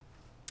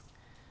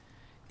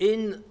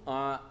in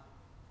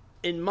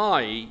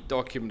my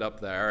document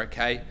up there,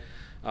 okay,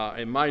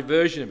 in my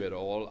version of it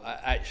all,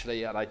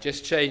 actually, and I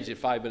just changed it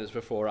 5 minutes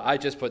before, I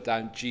just put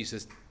down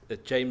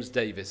James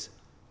Davis,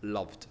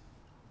 loved.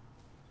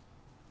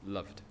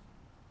 Loved.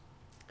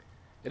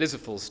 It is a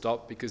full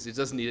stop because it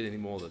doesn't need any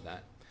more than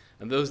that.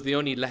 And those are the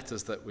only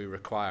letters that we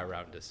require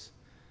around us.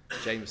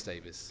 James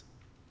Davis,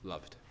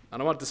 loved.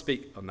 And I want to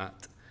speak on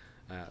that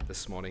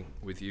this morning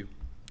with you.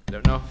 I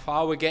don't know how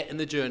far we get in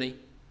the journey.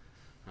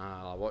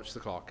 I'll watch the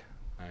clock.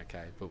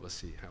 Okay, but we'll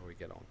see how we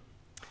get on.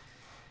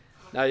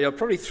 Now, you'll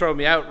probably throw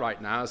me out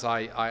right now as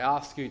I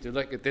ask you to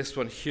look at this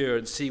one here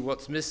and see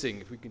what's missing.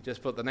 If we can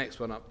just put the next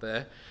one up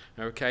there.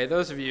 Okay,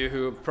 those of you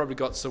who have probably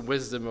got some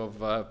wisdom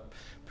of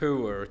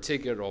Pooh or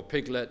Tigger or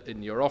Piglet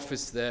in your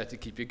office there to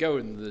keep you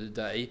going the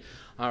day,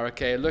 are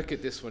okay, look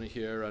at this one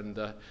here, and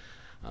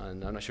I'm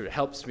not sure it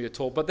helps me at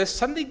all, but there's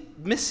something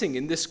missing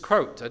in this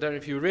quote. I don't know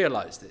if you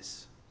realize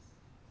this.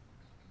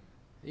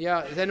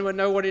 Yeah, does anyone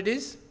know what it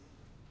is?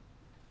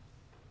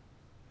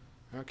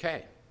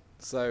 Okay,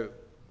 so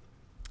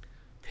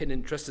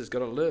Pinterest has got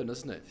to learn,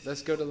 isn't it?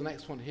 Let's go to the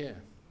next one here.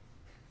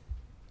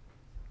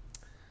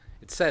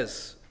 It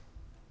says,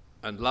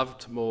 and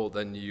loved more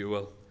than you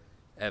will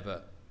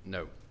ever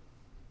know.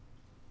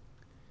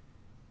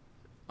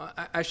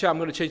 Actually, I'm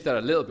going to change that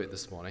a little bit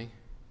this morning,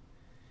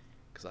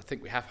 because I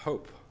think we have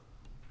hope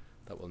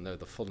that we'll know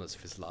the fullness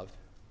of his love.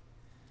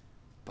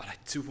 But I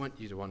do want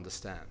you to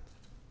understand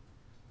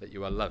that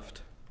you are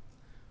loved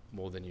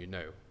more than you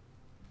know,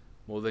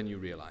 more than you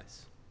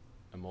realize,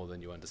 and more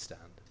than you understand.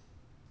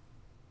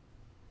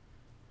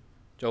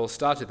 Joel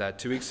started that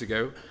 2 weeks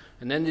ago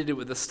and ended it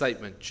with the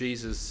statement,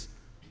 Jesus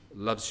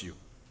loves you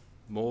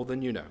more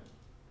than you know,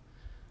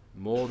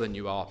 more than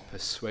you are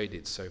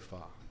persuaded so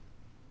far.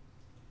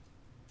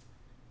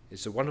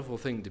 It's a wonderful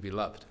thing to be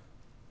loved.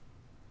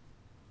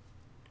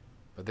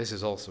 But this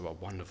is also a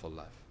wonderful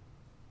love.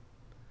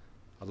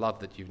 A love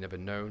that you've never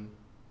known,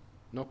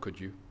 nor could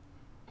you,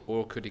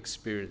 or could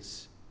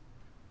experience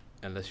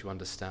unless you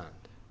understand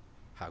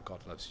how God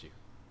loves you.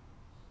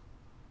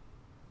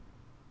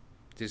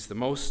 It is the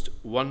most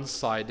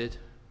one-sided,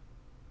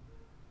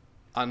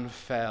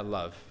 unfair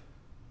love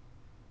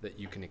that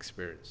you can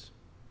experience.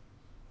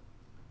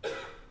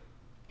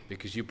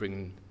 Because you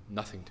bring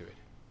nothing to it.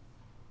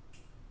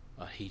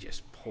 He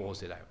just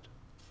pours it out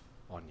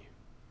on you.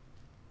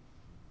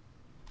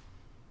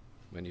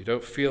 When you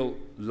don't feel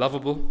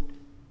lovable,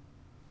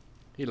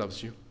 he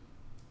loves you.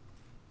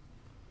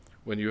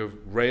 When you have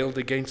railed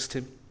against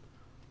him,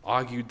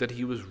 argued that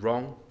he was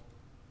wrong,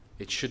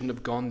 it shouldn't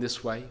have gone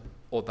this way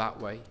or that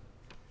way,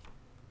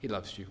 he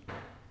loves you.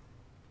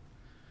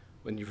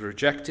 When you've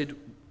rejected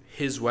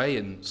his way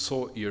and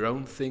sought your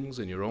own things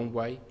in your own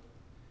way,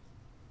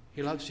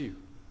 he loves you.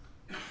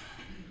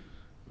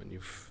 When you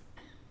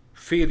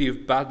feel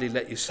you've badly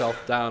let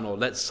yourself down or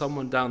let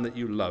someone down that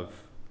you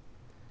love,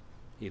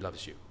 he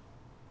loves you.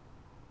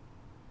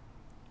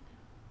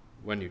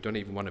 When you don't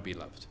even want to be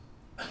loved,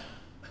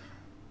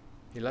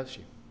 he loves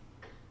you.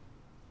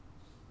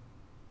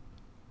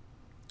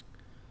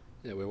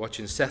 We're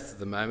watching Seth at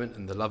the moment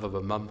and the love of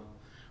a mum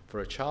for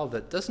a child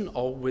that doesn't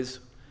always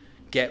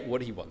get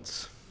what he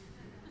wants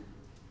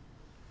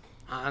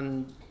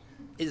and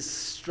is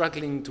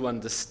struggling to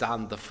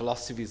understand the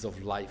philosophies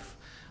of life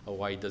or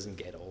why he doesn't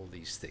get all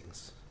these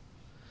things.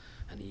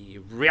 And he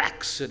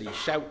reacts and he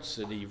shouts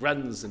and he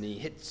runs and he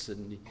hits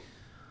and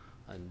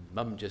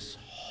mum just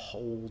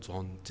holds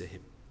on to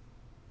him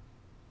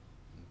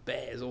and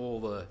bears all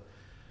the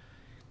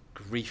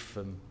grief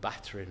and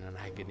battering and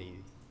agony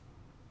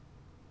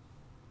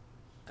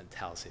and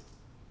tells him,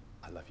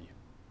 I love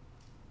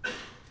you.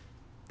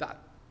 That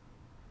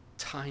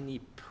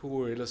tiny,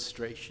 poor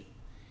illustration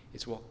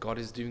is what God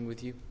is doing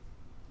with you.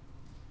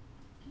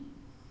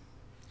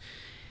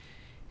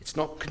 It's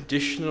not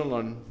conditional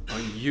on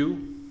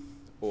you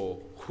or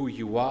who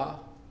you are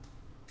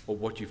or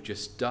what you've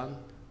just done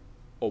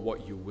or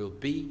what you will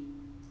be.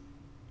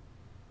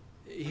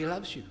 He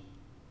loves you.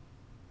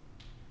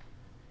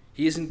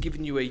 He isn't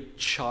giving you a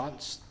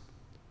chance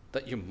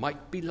that you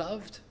might be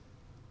loved.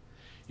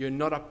 You're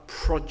not a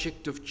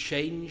project of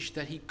change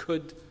that he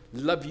could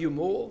love you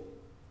more.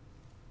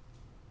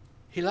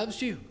 He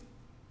loves you.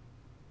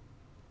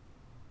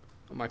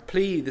 And my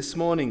plea this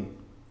morning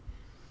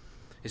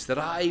is that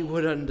I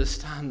would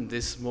understand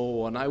this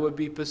more and I would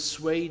be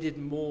persuaded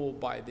more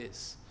by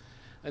this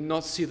and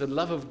not see the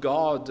love of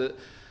God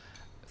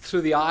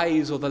through the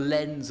eyes or the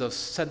lens of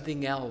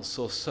something else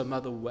or some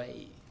other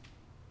way.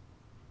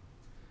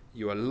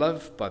 You are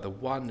loved by the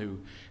one who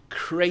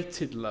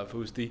created love,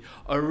 who's the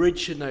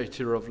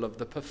originator of love,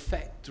 the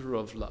perfecter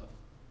of love.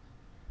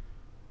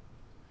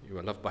 You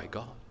are loved by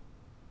God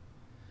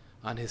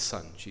and his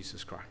Son,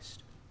 Jesus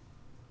Christ.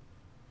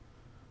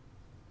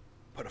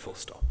 Put a full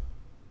stop.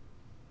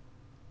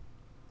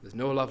 There's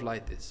no love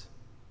like this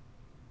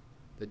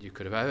that you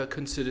could have ever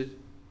considered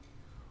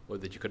or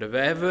that you could have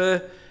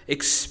ever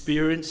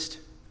experienced.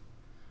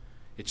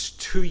 It's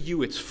to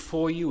you, it's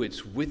for you,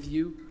 it's with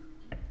you.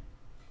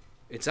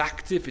 It's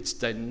active, it's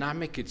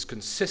dynamic, it's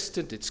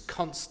consistent, it's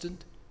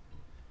constant.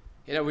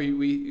 You know,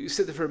 we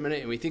sit there for a minute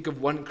and we think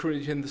of 1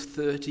 Corinthians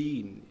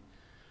 13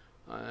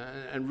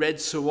 and read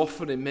so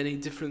often in many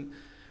different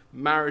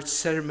marriage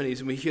ceremonies,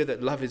 and we hear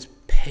that love is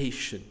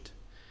patient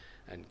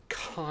and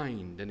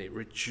kind, and it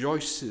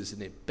rejoices,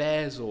 and it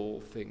bears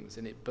all things,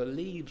 and it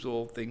believes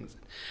all things,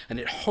 and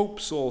it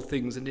hopes all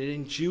things, and it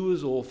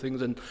endures all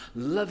things, and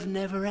love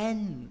never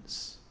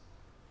ends.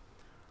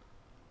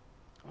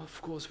 Well,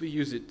 of course, we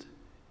use it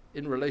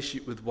in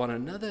relationship with one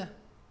another,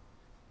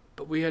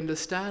 but we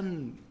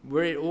understand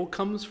where it all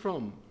comes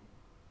from.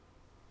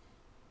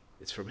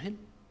 It's from him.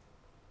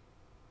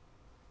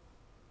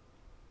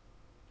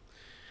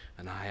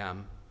 And I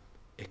am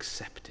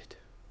accepted.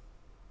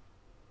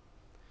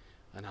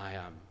 And I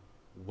am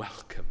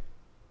welcome.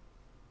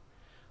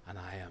 And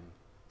I am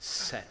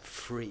set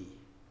free.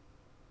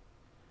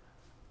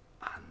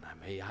 And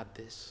I may add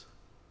this,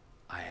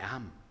 I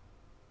am.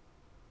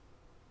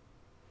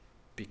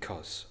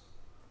 Because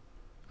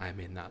I'm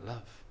in that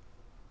love.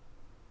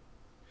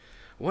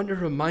 I want to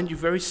remind you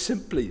very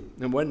simply,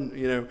 and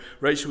when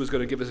Rachel was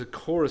going to give us a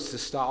chorus to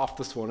start off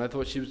this one, I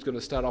thought she was going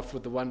to start off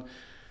with the one,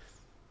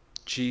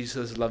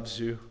 Jesus loves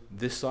you,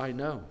 this I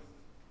know.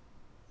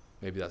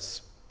 Maybe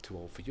that's too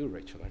old for you,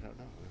 Rachel, I don't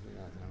know.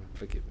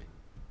 Forgive me.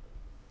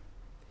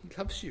 He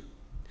loves you.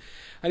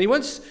 And he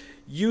wants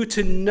you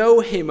to know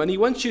him, and he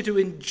wants you to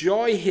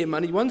enjoy him,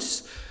 and he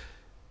wants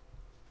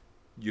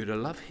you to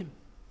love him.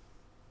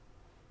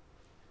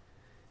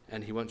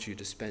 And he wants you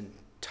to spend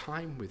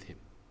time with him,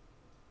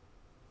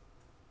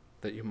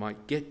 that you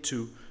might get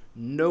to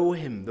know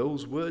him.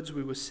 Those words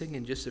we were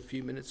singing just a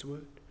few minutes ago.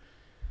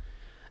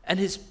 And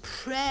his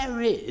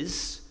prayer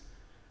is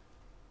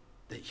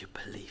that you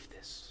believe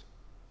this,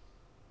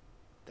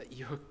 that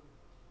you're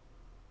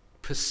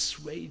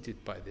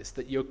persuaded by this,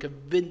 that you're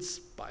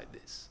convinced by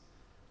this,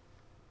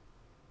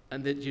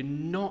 and that you're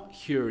not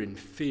here in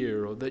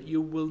fear, or that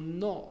you will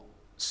not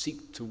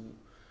seek to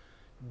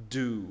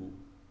do,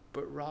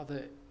 but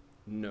rather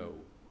know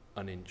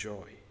and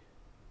enjoy.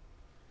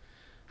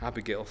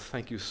 Abigail,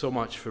 thank you so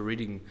much for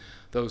reading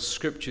those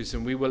scriptures,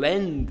 and we will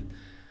end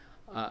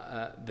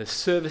the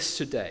service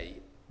today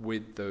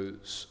with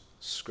those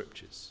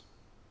scriptures.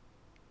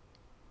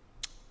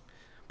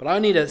 But I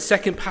need a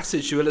second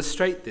passage to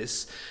illustrate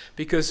this,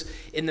 because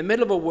in the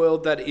middle of a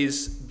world that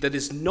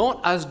is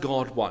not as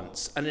God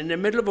wants, and in the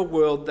middle of a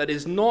world that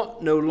is no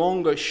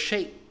longer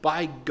shaped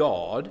by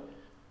God,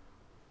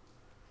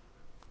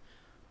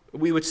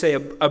 we would say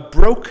a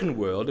broken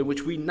world in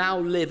which we now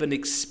live and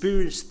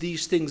experience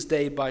these things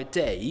day by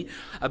day,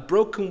 a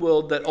broken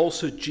world that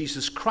also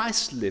Jesus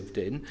Christ lived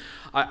in.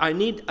 I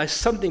need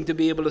something to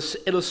be able to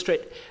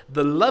illustrate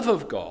the love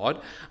of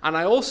God, and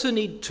I also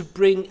need to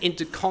bring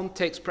into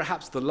context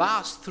perhaps the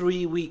last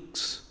 3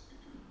 weeks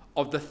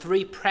of the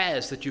 3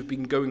 prayers that you've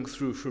been going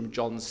through from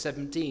John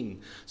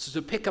 17. So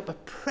to pick up a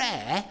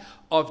prayer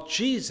of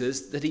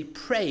Jesus that he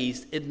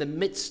praised in the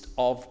midst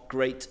of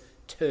great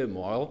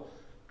turmoil,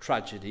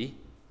 tragedy,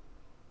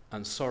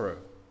 and sorrow.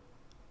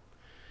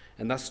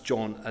 And that's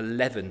John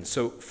 11.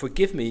 So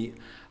forgive me,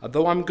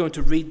 although I'm going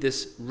to read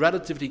this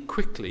relatively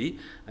quickly,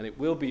 and it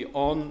will be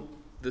on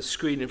the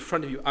screen in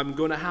front of you, I'm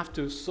going to have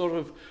to sort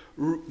of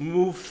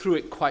move through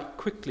it quite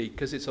quickly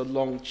because it's a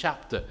long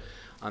chapter,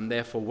 and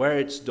therefore where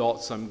it's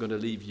dots, I'm going to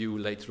leave you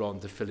later on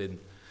to fill in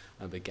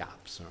the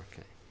gaps.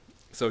 Okay.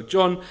 So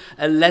John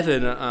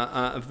 11,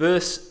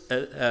 verse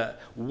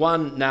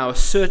 1, now a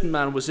certain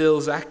man was ill,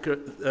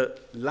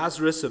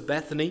 Lazarus of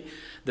Bethany,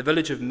 the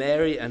village of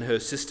Mary and her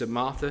sister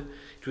Martha.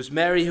 It was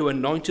Mary who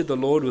anointed the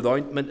Lord with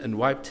ointment and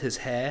wiped his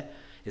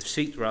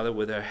feet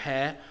with her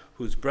hair,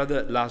 whose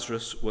brother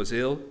Lazarus was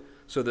ill.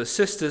 So the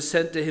sisters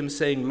sent to him,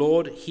 saying,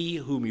 Lord, he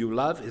whom you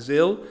love is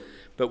ill.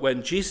 But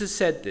when Jesus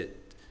heard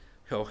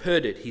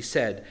it, he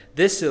said,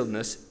 this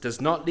illness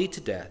does not lead to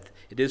death.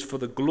 It is for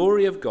the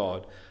glory of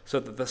God, so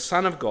that the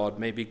Son of God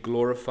may be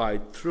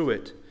glorified through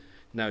it.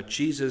 Now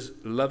Jesus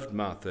loved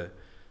Martha,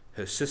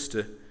 her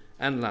sister,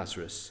 and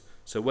Lazarus.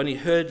 So when he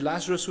heard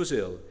Lazarus was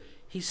ill,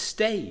 he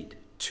stayed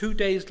 2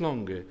 days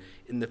longer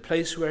in the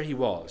place where he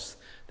was.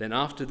 Then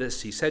after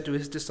this he said to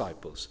his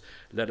disciples,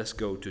 let us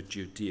go to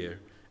Judea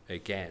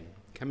again.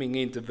 Coming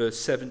into verse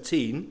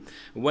 17,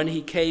 when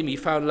he came, he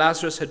found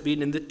Lazarus had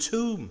been in the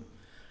tomb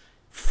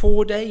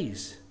 4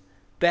 days.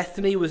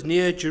 Bethany was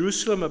near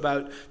Jerusalem,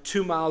 about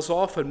 2 miles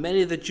off, and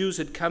many of the Jews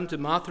had come to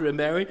Martha and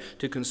Mary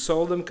to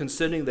console them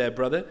concerning their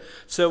brother.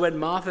 So when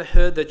Martha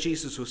heard that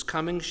Jesus was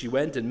coming, she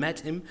went and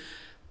met him,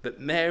 but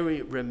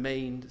Mary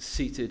remained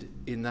seated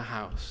in the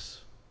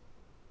house,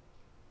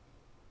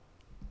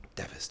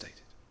 devastated.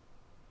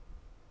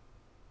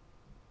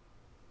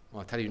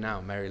 Well, I'll tell you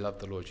now, Mary loved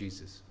the Lord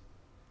Jesus.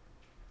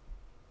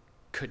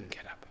 Couldn't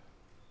get up,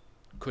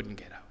 couldn't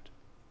get out,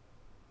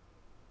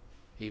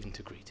 even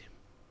to greet him.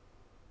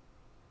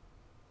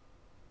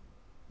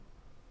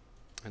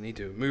 I need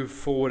to move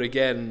forward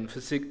again,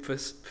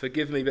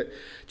 forgive me, but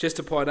just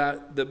to point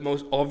out the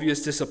most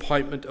obvious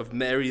disappointment of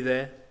Mary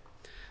there.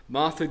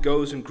 Martha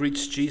goes and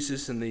greets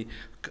Jesus, and the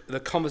The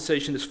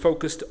conversation is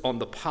focused on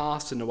the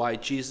past and why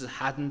Jesus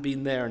hadn't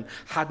been there and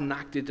hadn't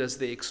acted as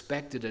they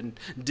expected and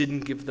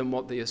didn't give them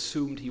what they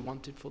assumed he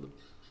wanted for them.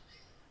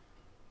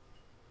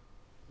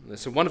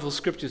 There's some wonderful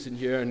scriptures in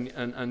here,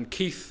 and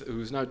Keith,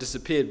 who's now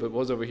disappeared but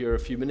was over here a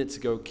few minutes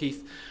ago,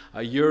 Keith,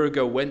 a year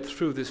ago, went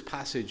through this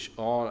passage.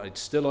 It's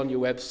still on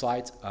your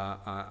website,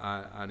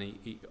 and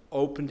he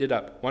opened it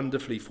up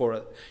wonderfully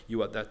for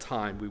you at that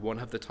time. We won't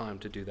have the time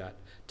to do that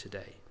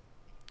today.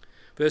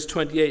 Verse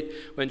 28,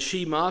 when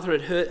she, Martha,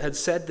 had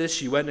said this,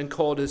 she went and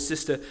called her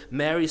sister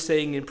Mary,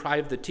 saying in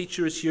private, the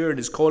teacher is here and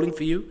is calling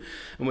for you.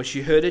 And when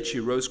she heard it, she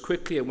rose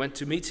quickly and went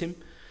to meet him.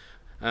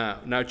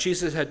 Now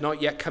Jesus had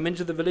not yet come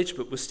into the village,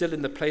 but was still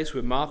in the place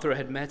where Martha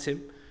had met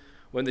him.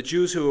 When the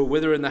Jews who were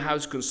with her in the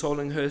house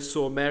consoling her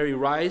saw Mary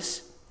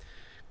rise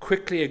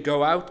quickly and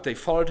go out, they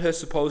followed her,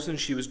 supposing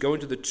she was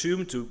going to the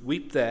tomb to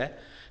weep there.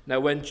 Now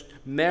when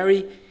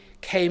Mary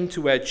came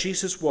to where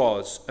Jesus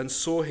was and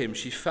saw him,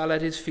 she fell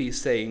at his feet,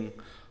 saying,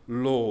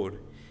 Lord,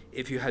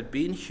 if you had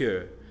been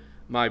here,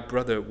 my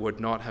brother would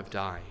not have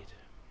died.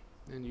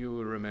 And you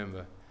will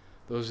remember,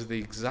 those are the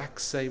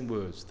exact same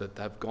words that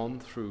have gone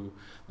through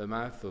the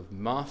mouth of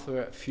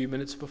Martha a few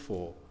minutes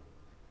before,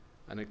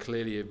 and it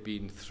clearly have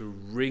been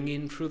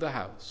ringing through the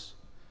house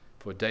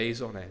for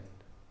days on end.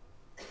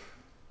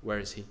 Where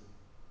is he?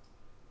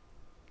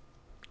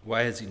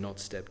 Why has he not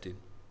stepped in?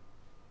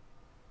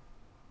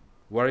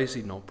 Why has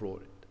he not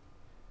brought it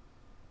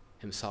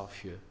himself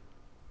here?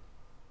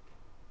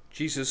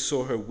 Jesus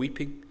saw her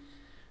weeping,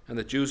 and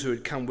the Jews who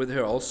had come with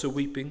her also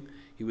weeping.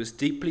 He was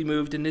deeply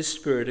moved in his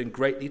spirit and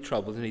greatly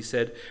troubled, and he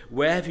said,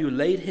 Where have you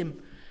laid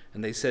him?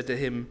 And they said to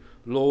him,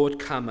 Lord,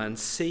 come and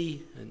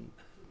see. And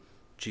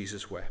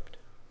Jesus wept.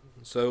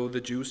 And so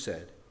the Jews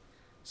said,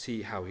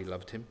 See how he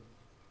loved him.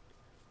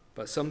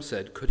 But some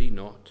said, Could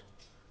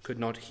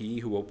not he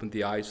who opened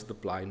the eyes of the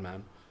blind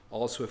man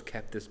also have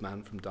kept this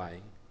man from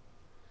dying?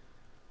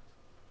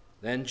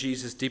 Then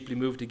Jesus, deeply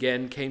moved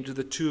again, came to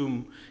the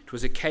tomb. It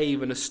was a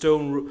cave, and a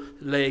stone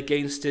lay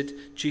against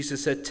it.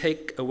 Jesus said,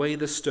 Take away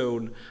the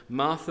stone.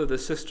 Martha, the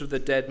sister of the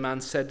dead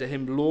man, said to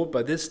him, Lord,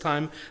 by this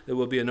time there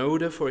will be an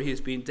odor, for he has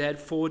been dead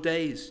 4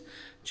 days.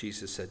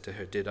 Jesus said to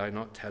her, Did I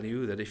not tell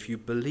you that if you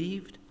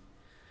believed,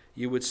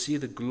 you would see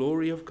the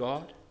glory of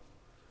God?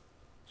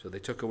 So they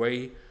took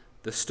away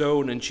the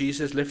stone, and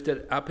Jesus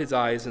lifted up his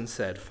eyes and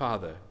said,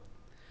 Father,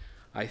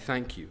 I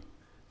thank you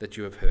that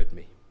you have heard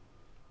me.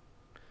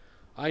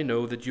 I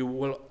know that you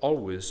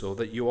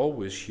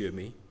always hear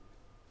me,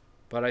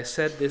 but I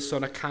said this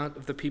on account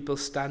of the people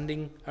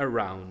standing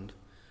around,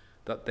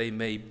 that they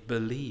may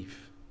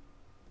believe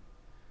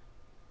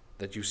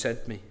that you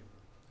sent me.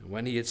 And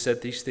when he had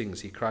said these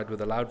things, he cried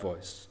with a loud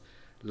voice,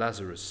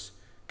 Lazarus,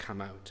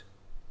 come out.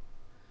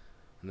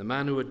 And the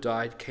man who had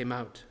died came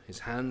out, his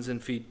hands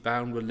and feet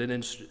bound with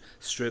linen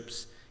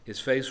strips, his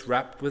face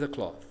wrapped with a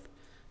cloth.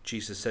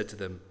 Jesus said to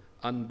them,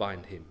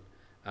 Unbind him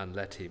and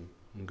let him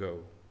go.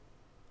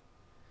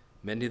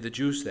 Many of the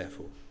Jews,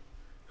 therefore,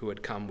 who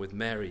had come with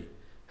Mary,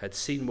 had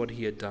seen what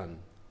he had done,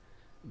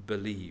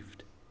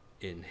 believed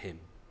in him.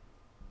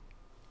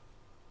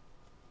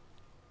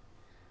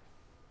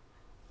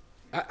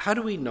 How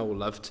do we know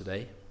love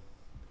today?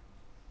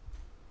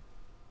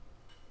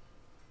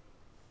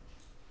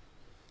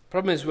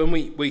 Problem is, when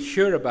we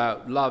hear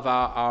about love,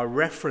 our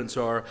reference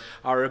or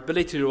our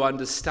ability to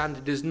understand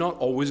it is not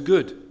always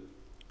good.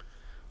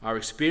 Our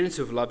experience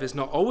of love is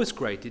not always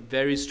great. It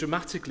varies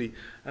dramatically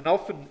and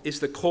often is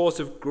the cause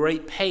of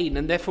great pain.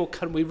 And therefore,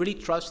 can we really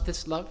trust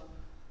this love?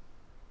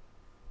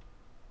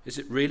 Is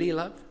it really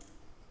love?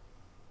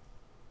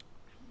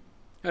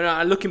 And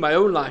I look in my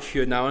own life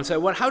here now and say,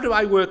 well, how do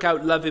I work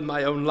out love in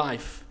my own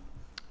life?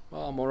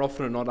 Well, more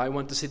often than not, I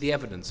want to see the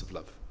evidence of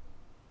love.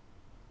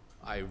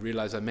 I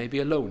realize I may be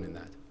alone in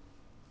that.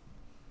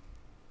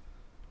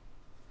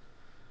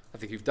 I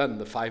think you've done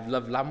the 5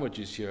 love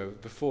languages here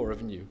before,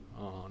 haven't you?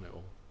 Oh,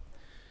 no.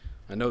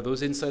 I know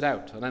those inside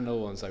out, and I know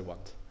the ones I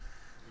want.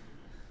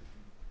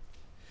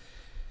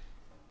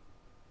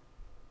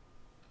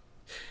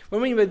 When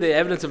we mean the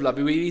evidence of love,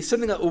 we need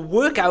something that will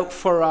work out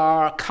for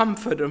our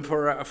comfort and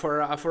for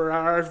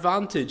our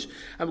advantage.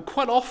 And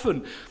quite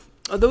often,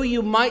 although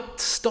you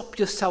might stop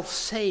yourself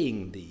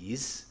saying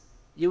these,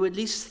 you at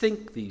least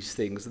think these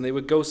things, and they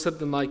would go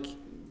something like,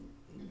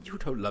 you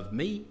don't love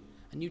me,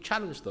 and you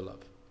challenge the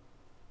love.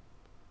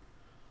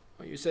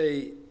 Or you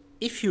say,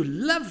 if you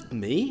loved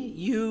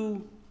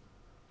me,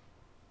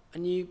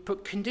 and you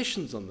put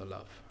conditions on the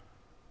love.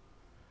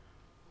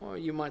 Or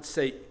you might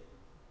say,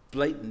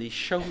 blatantly,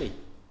 show me.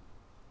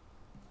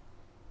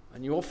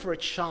 And you offer a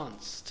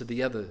chance to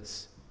the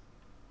others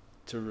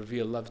to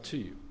reveal love to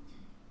you.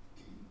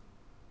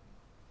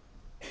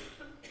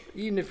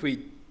 Even if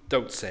we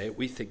don't say it,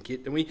 we think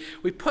it, and we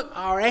put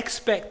our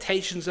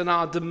expectations and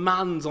our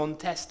demands on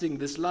testing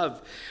this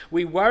love.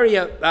 We worry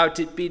about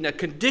it being a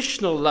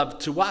conditional love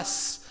to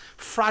us,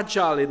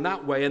 fragile in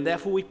that way, and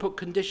therefore we put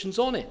conditions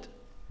on it.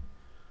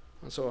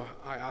 And so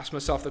I ask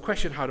myself the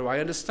question, how do I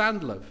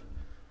understand love?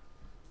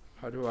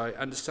 How do I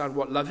understand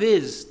what love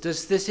is?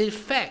 Does this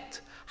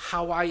affect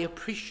how I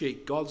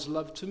appreciate God's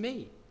love to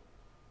me?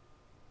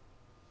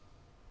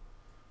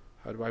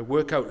 How do I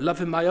work out love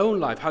in my own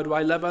life? How do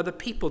I love other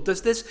people?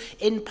 Does this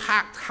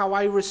impact how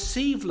I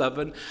receive love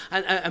and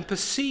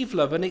perceive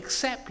love and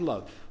accept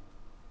love?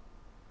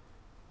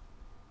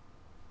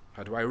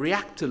 How do I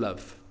react to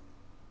love?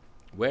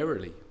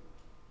 Warily,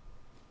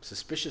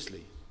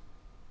 suspiciously,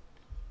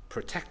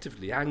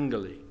 protectively,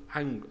 angrily.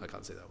 I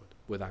can't say that word.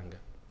 With anger.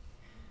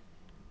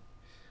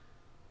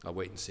 I'll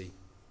wait and see.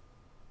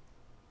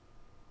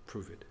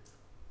 Prove it.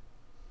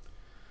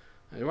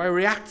 Do I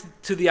react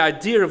to the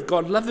idea of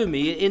God loving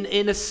me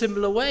in a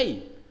similar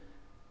way?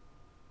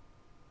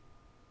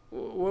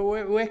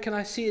 Where can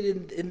I see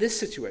it in this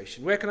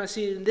situation? Where can I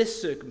see it in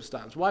this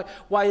circumstance? Why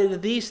do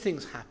these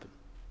things happen?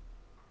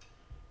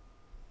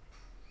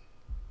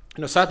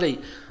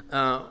 Sadly,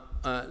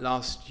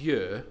 last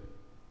year,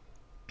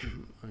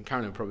 and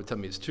Karen will probably tell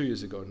me it's 2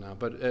 years ago now,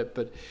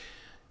 but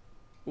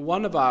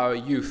one of our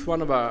youth,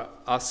 one of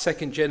our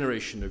second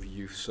generation of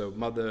youth, so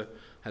mother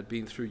had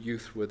been through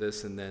youth with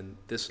us, and then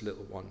this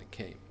little one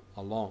came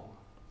along.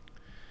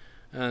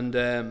 And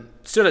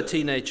still a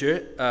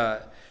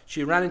teenager,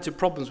 she ran into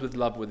problems with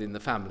love within the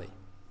family.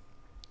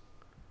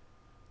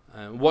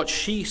 What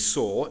she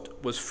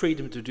sought was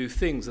freedom to do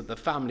things that the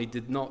family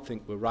did not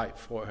think were right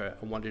for her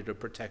and wanted to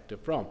protect her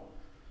from.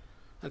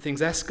 And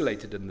things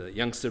escalated, and the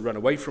youngster ran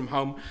away from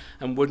home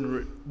and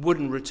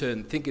wouldn't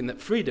return, thinking that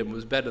freedom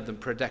was better than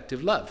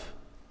protective love.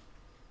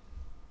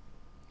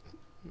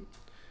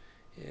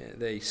 Yeah,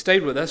 they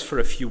stayed with us for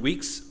a few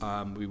weeks.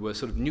 We were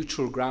sort of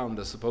neutral ground,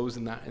 I suppose,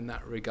 in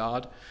that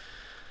regard.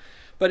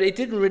 But it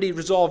didn't really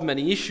resolve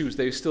many issues.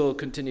 They still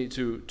continued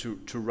to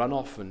run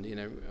off, and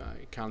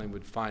Caroline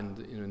would find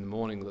in the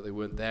morning that they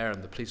weren't there,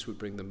 and the police would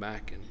bring them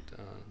back, and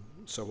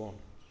so on.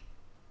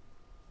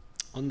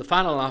 On the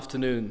final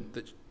afternoon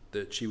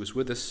that she was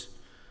with us,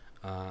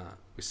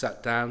 we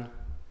sat down,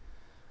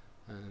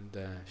 and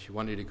she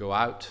wanted to go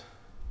out,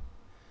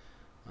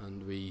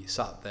 and we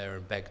sat there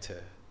and begged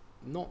her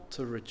not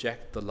to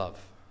reject the love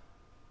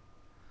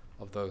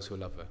of those who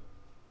love her.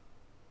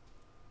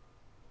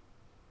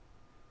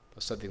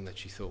 But something that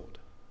she thought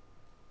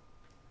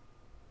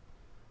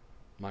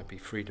might be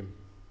freedom.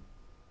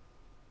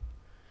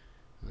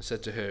 And I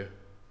said to her,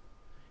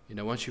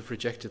 once you've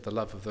rejected the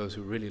love of those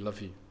who really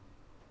love you,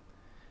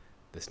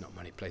 there's not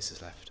many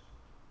places left.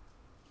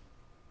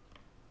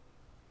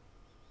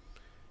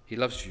 He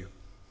loves you.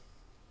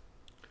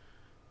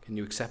 Can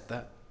you accept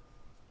that?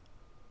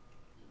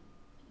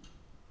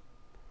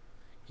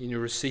 Can you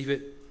receive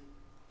it?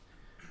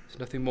 There's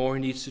nothing more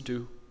he needs to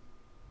do.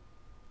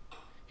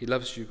 He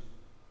loves you.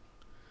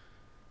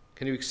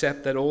 Can you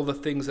accept that all the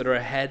things that are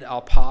ahead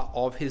are part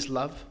of his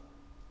love?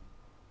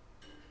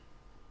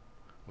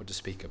 Or to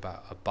speak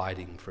about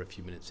abiding for a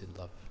few minutes in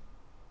love.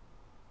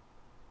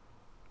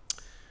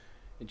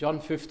 In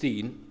John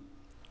 15,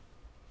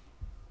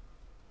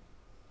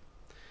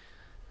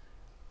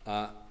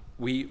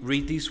 we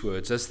read these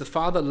words, "As the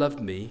Father loved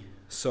me,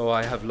 so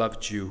I have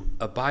loved you.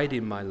 Abide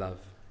in my love.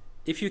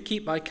 If you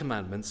keep my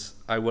commandments,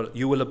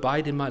 you will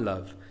abide in my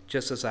love,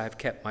 just as I have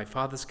kept my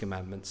Father's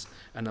commandments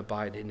and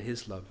abide in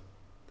his love.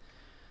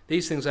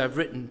 These things I have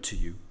written to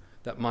you,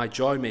 that my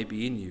joy may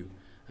be in you,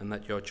 and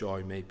that your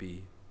joy may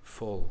be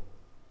full."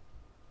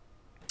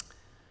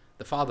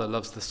 The Father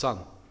loves the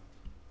Son,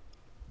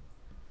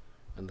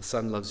 and the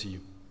Son loves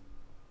you.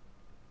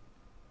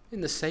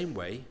 In the same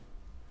way,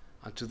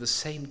 and to the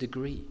same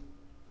degree,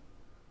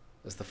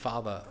 as the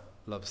Father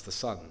loves the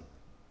Son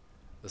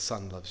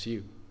loves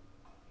you.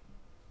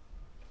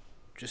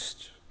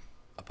 Just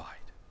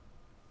abide,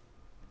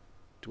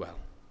 dwell,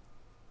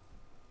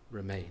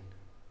 remain.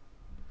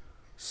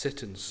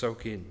 Sit and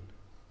soak in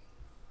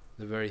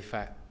the very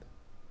fact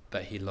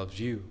that he loves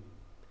you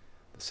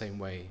the same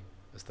way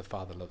as the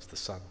Father loves the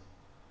Son.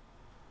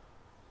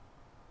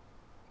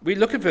 We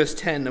look at verse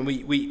 10 and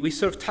we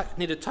sort of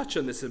need to touch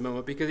on this a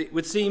moment, because it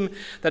would seem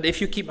that if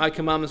you keep my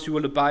commandments, you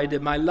will abide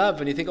in my love.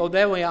 And you think, oh,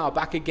 there we are,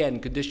 back again,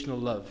 conditional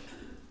love.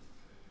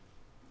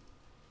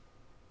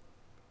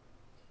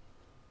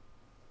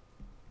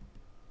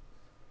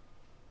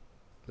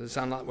 Does it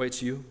sound that way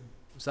to you?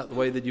 Is that the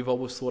way that you've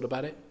always thought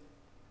about it?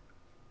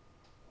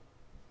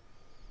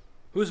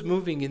 Who's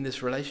moving in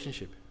this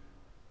relationship?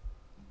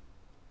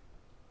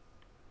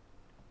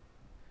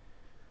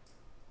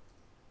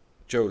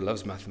 Joe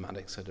loves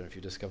mathematics. I don't know if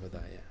you discovered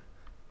that yet.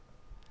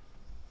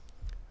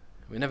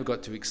 We never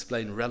got to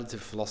explain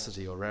relative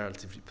velocity or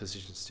relative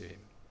positions to him.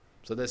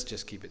 So let's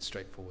just keep it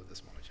straightforward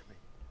this morning, shall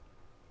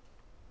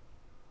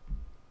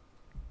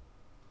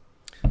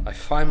we? I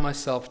find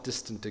myself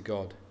distant to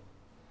God,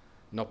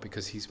 not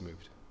because he's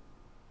moved.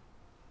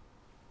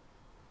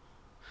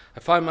 I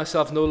find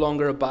myself no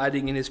longer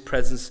abiding in his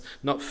presence,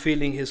 not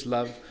feeling his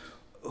love.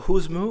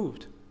 Who's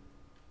moved?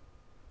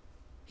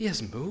 He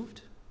hasn't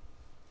moved.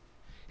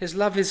 His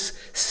love is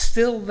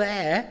still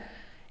there.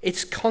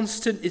 It's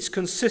constant, it's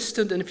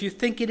consistent, and if you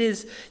think it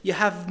is, you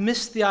have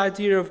missed the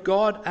idea of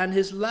God and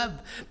his love.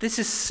 This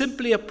is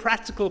simply a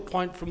practical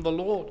point from the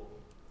Lord.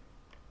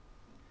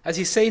 As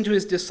he's saying to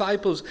his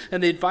disciples,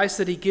 and the advice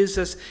that he gives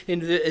us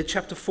in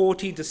chapter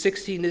 14 to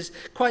 16 is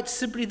quite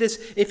simply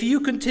this: if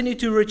you continue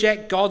to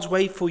reject God's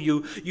way for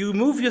you, you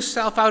move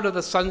yourself out of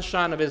the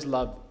sunshine of his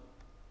love.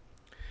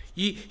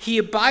 He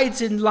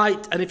abides in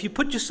light, and if you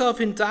put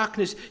yourself in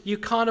darkness, you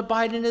can't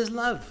abide in his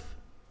love.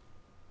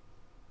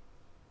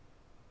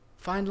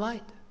 Find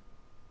light.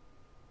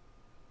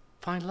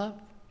 Find love.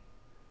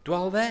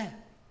 Dwell there.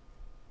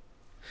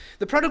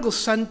 The prodigal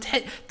son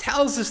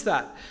tells us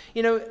that.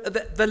 You know,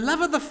 the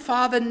love of the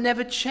Father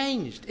never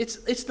changed.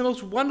 It's the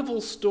most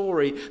wonderful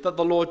story that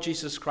the Lord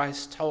Jesus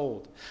Christ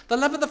told. The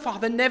love of the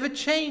Father never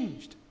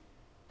changed.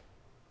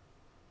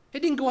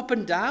 It didn't go up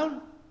and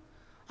down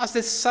as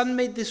the son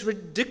made these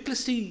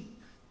ridiculously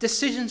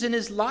decisions in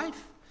his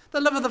life. The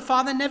love of the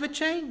Father never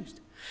changed.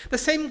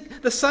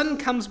 The son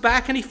comes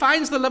back and he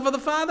finds the love of the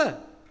Father.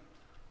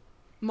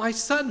 My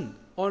son.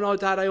 Oh no,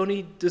 Dad, I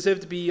only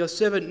deserve to be your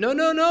servant.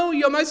 No,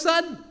 you're my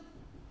son.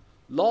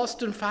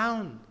 Lost and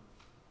found.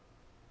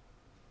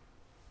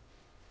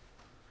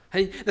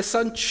 And the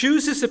son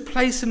chooses to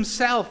place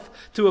himself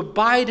to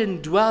abide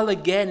and dwell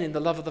again in the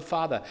love of the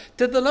Father.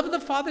 Did the love of the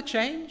Father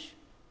change?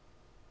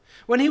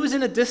 When he was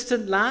in a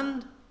distant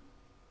land,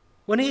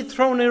 when he had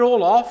thrown it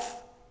all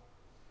off,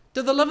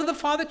 did the love of the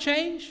Father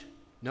change?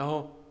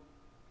 No.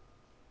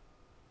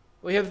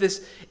 We have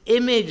this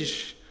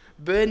image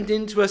burned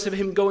into us of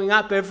him going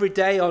up every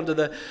day onto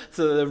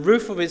the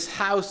roof of his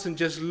house and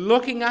just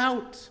looking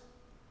out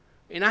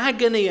in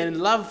agony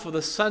and love for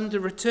the son to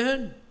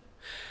return.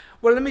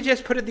 Well, let me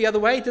just put it the other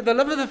way. Did the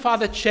love of the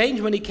Father change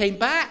when he came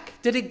back?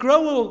 Did it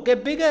grow or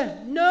get bigger?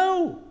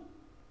 No.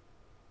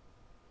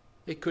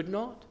 It could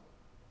not.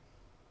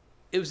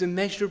 It was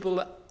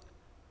immeasurable,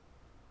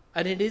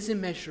 and it is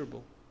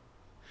immeasurable.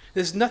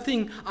 There's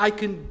nothing I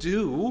can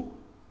do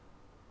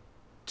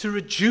to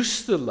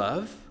reduce the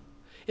love,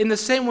 in the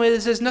same way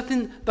as there's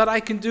nothing that I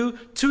can do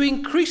to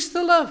increase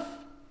the love.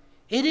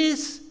 It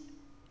is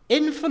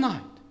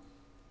infinite.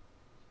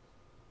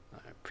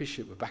 I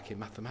appreciate we're back in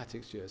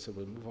mathematics here, so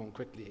we'll move on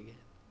quickly again.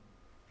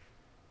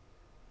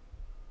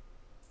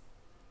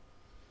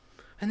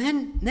 And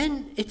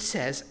then it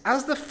says,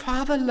 as the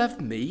Father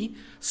loved me,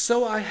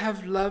 so I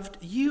have loved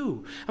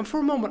you. And for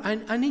a moment,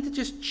 I need to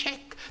just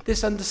check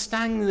this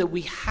understanding that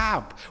we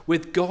have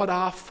with God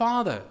our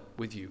Father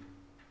with you.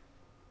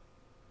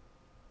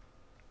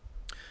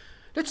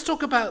 Let's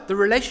talk about the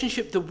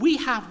relationship that we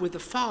have with the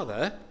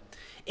Father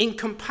in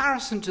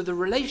comparison to the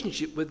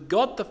relationship with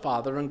God the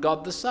Father and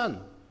God the Son.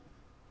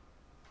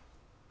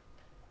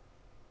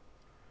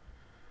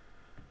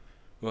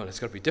 Well, it's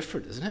got to be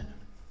different, isn't it?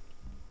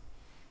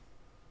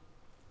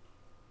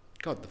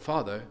 God the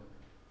Father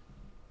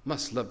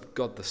must love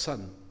God the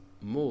Son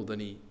more than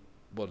he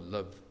would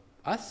love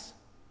us.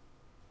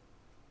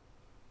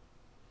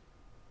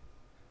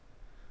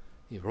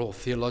 You're all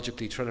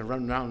theologically trying to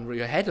run around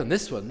your head on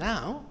this one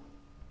now.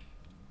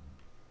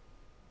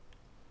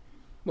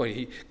 Well,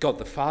 God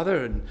the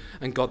Father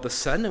and God the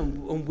Son,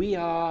 and we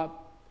are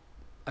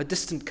a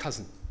distant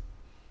cousin.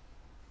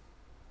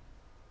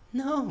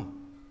 No.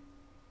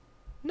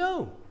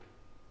 You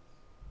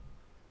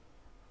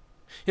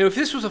know, if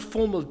this was a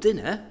formal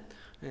dinner,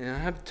 I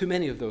have too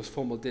many of those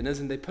formal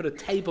dinners, and they put a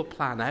table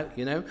plan out,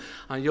 you know,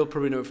 and you'll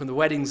probably know it from the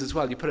weddings as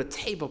well. You put a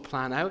table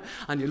plan out,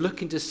 and you're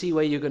looking to see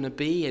where you're going to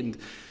be, and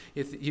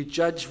if you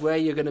judge where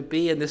you're going to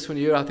be, and this one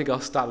here, I think I'll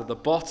start at the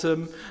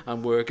bottom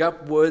and work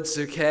upwards,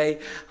 okay?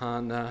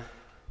 And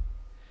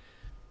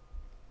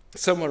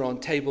somewhere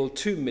on table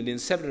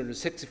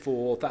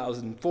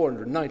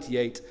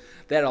 2,764,498,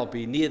 there I'll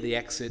be near the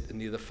exit and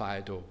near the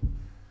fire door.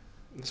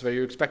 That's where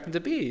you're expecting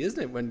to be,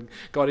 isn't it, when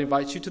God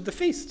invites you to the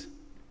feast?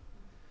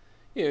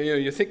 You know,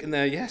 you're thinking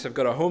there, yes, I've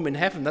got a home in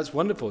heaven, that's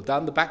wonderful,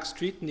 down the back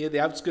street near the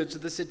outskirts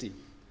of the city.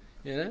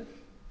 You know?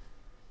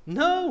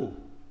 No,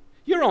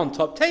 you're on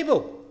top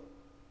table.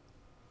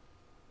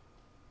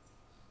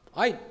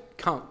 I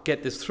can't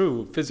get this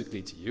through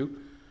physically to you,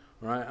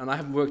 right? And I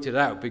haven't worked it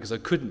out because I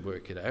couldn't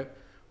work it out,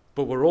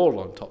 but we're all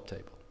on top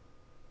table.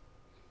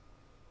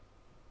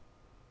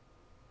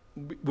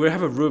 We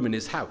have a room in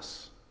his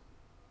house,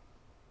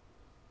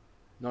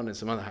 not in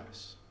some other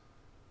house.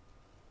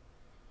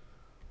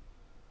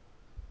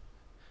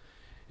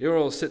 You're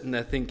all sitting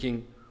there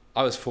thinking,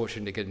 I was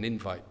fortunate to get an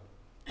invite,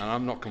 and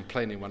I'm not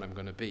complaining when I'm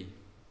going to be.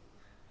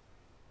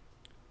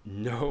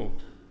 No.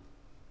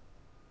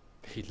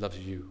 He loves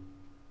you.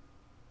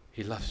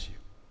 He loves you.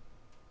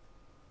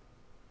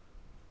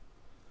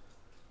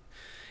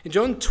 In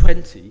John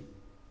 20,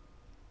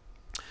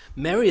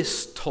 Mary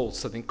is told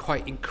something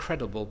quite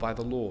incredible by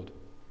the Lord.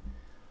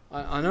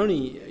 And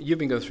only you've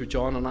been going through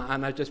John,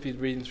 and I've just been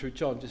reading through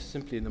John just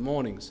simply in the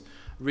mornings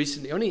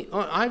recently.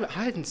 I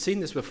hadn't seen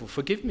this before.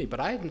 Forgive me, but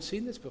I hadn't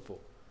seen this before.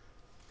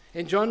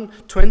 In John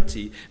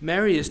 20,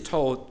 Mary is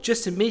told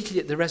just immediately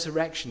at the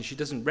resurrection, she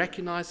doesn't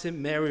recognize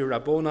him, Mary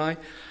Rabboni.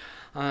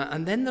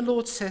 And then the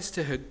Lord says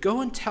to her,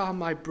 go and tell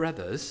my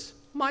brothers.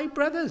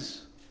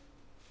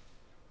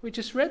 We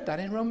just read that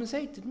in Romans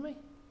 8, didn't we?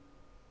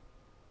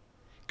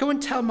 Go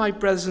and tell my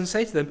brothers and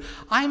say to them,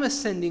 I'm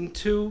ascending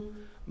to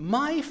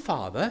my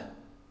Father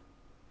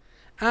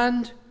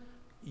and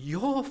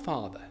your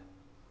Father,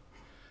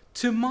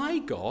 to my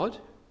God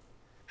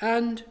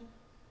and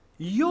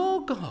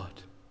your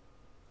God.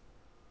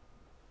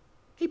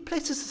 He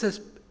places us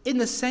in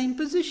the same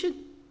position.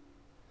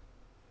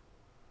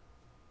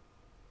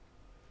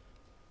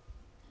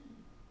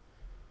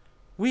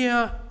 We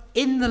are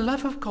in the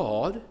love of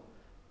God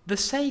the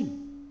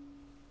same.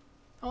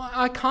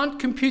 I can't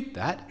compute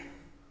that.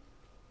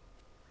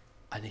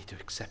 I need to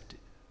accept it.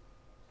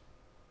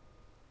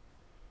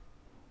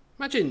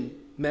 Imagine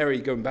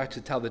Mary going back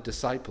to tell the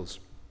disciples.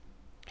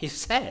 He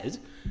said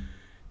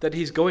that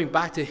he's going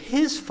back to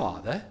his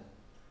Father,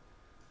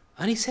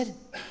 and he said,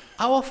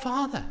 our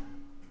Father,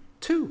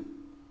 too.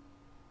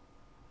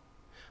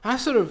 I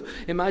sort of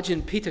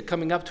imagine Peter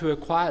coming up to her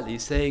quietly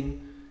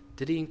saying,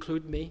 did he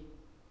include me?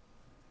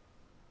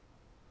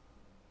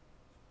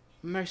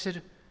 Mary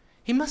said,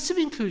 he must have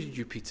included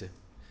you, Peter,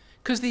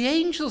 because the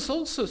angels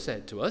also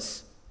said to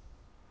us,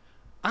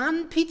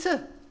 and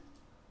Peter,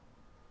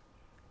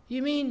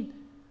 you mean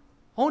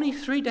only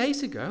 3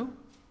 days ago,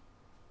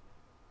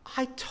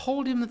 I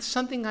told him that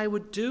something I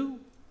would do,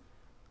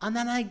 and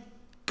then I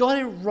got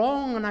it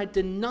wrong, and I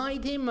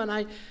denied him, and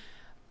I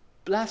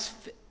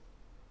blasphemed.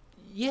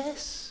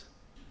 Yes,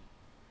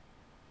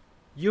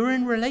 you're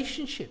in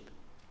relationship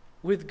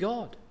with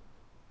God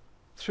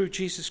through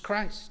Jesus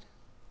Christ.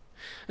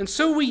 And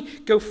so we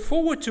go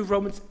forward to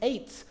Romans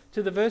 8,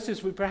 to the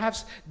verses we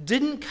perhaps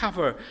didn't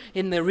cover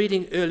in the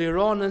reading earlier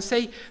on, and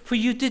say, for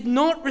you did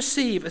not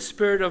receive a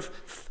spirit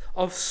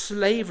of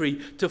slavery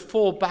to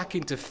fall back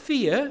into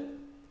fear,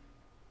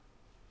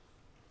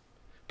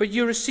 but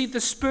you received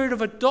the spirit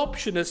of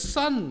adoption as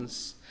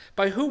sons,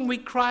 by whom we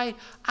cry,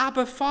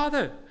 Abba,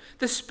 Father.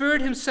 The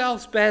Spirit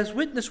himself bears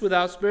witness with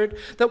our spirit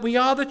that we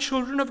are the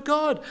children of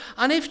God.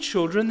 And if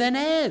children, then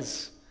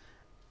heirs.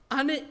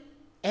 And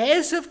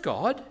heirs of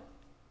God.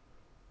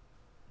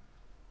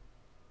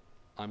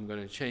 I'm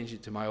going to change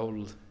it to my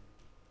old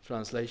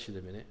translation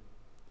in a minute.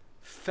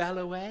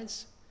 Fellow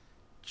heirs,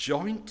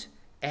 joint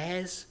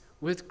heirs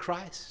with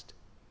Christ,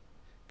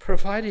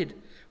 provided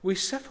we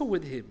suffer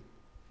with him,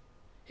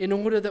 in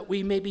order that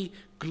we may be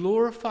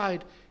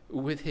glorified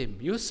with him.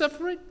 You're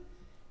suffering?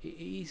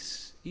 He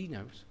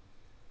knows.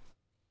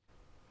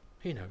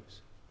 He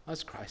knows,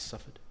 as Christ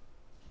suffered.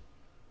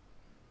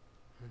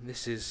 And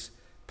this is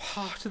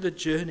part of the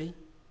journey.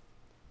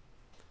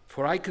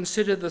 For I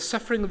consider the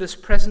suffering of this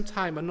present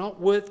time are not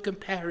worth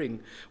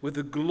comparing with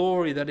the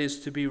glory that is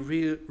to be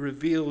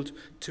revealed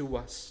to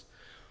us.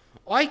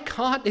 I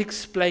can't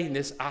explain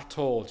this at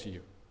all to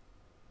you.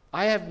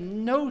 I have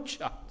no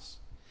chance.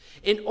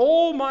 In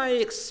all my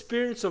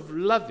experience of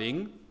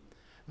loving,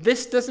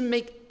 this doesn't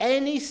make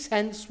any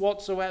sense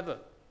whatsoever.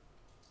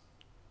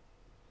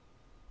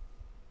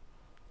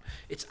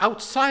 It's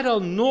outside our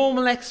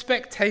normal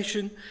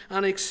expectation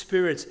and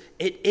experience.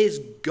 It is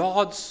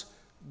God's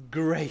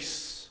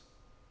grace.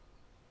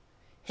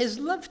 His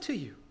love to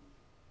you.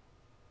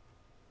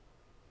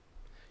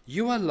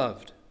 You are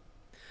loved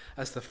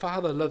as the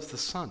Father loves the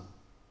Son.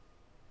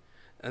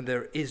 And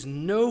there is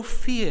no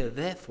fear,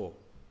 therefore,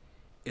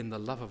 in the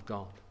love of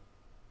God.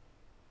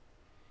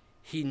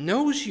 He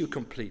knows you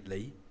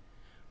completely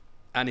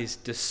and is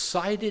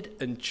decided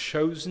and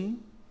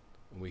chosen.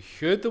 And we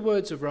heard the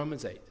words of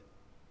Romans 8.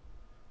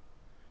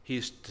 He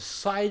is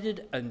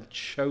decided and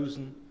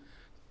chosen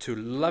to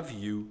love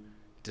you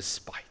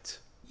despite.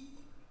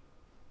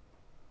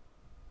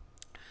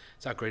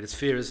 It's our greatest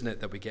fear, isn't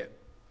it, that we get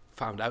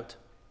found out?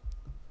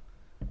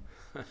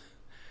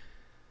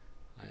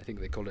 I think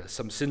they call it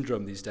some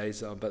syndrome these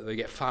days, but they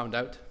get found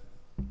out.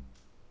 To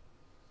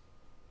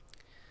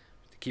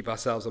keep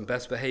ourselves on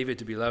best behavior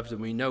to be loved,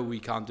 and we know we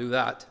can't do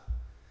that.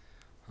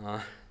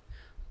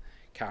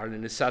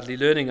 Carolyn is sadly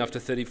learning after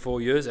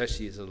 34 years,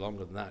 actually it's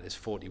longer than that, it's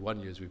 41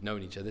 years we've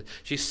known each other.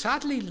 She's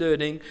sadly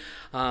learning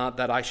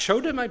that I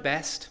showed her my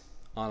best,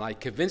 and I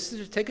convinced her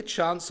to take a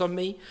chance on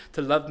me,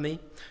 to love me.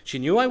 She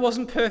knew I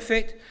wasn't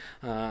perfect,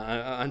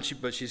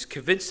 but she's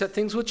convinced that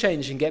things will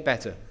change and get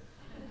better.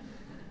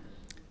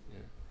 Yeah.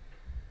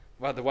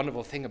 Well, the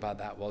wonderful thing about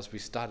that was we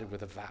started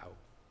with a vow.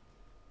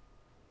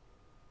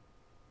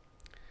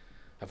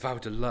 A vow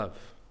to love,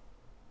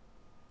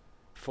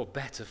 for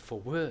better, for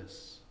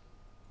worse.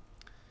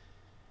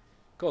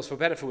 Of course, for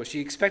better, for worse. She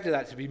expected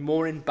that to be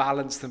more in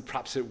balance than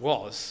perhaps it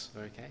was.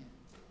 Okay?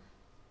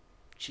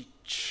 She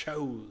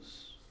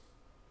chose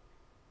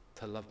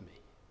to love me,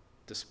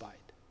 despite.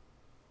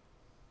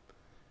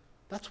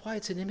 That's why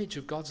it's an image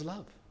of God's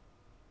love.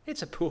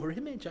 It's a poor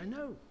image, I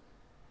know.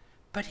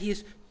 But he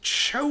has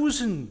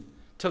chosen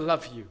to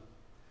love you.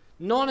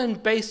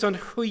 Not based on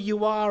who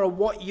you are or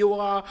what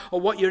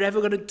you're ever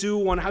going to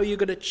do, on how you're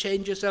going to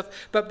change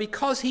yourself, but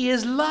because he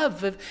is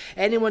love. If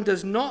anyone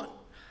does not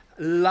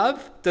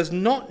love does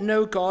not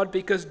know God,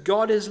 because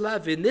God is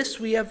love. In this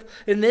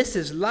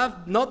is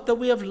love, not that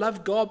we have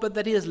loved God, but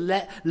that he has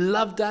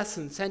loved us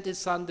and sent his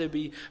Son to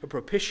be a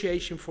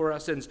propitiation for our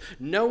sins.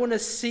 No one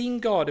has seen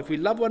God. If we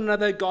love one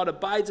another, God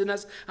abides in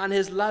us, and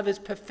his love is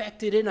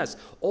perfected in us.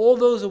 All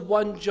those of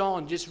 1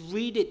 John, just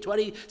read it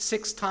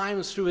 26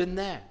 times through in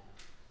there.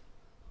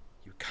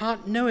 You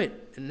can't know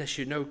it unless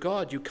you know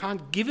God. You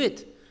can't give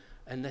it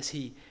unless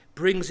he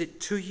brings it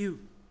to you.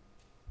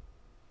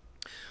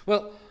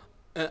 Well,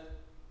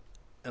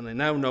 and I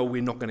now know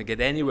we're not going to get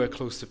anywhere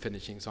close to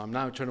finishing, so I'm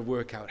now trying to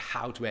work out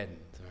how to end.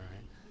 All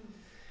right?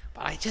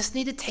 But I just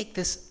need to take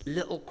this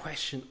little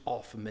question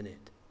off a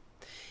minute.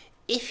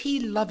 If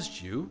he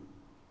loves you,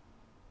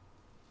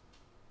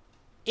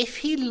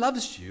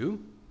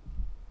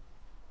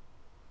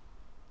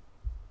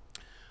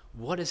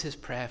 what is his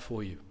prayer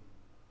for you?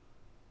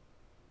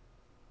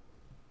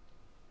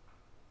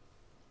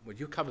 Well,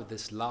 you covered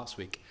this last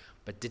week,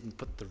 but didn't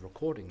put the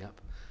recording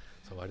up,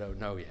 so I don't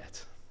know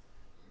yet.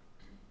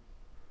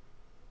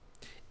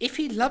 If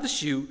he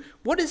loves you,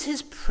 what is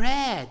his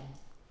prayer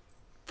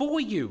for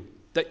you?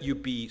 That you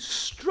be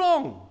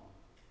strong.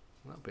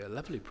 That would be a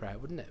lovely prayer,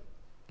 wouldn't it?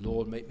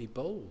 Lord, make me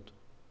bold.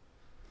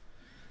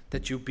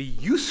 That you be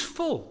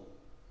useful,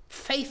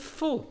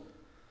 faithful,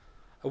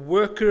 a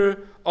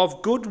worker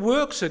of good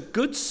works, a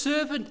good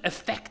servant,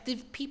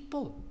 effective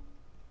people.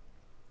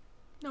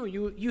 No,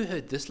 you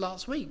heard this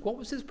last week. What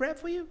was his prayer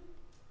for you?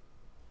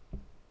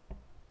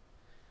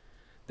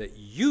 That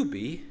you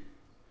be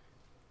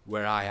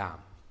where I am.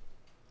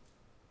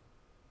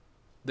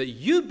 That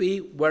you be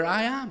where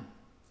I am.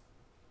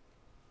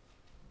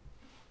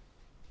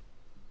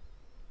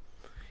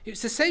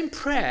 It's the same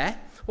prayer,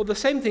 or the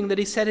same thing that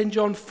he said in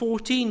John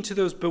 14 to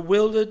those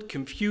bewildered,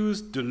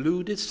 confused,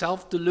 deluded,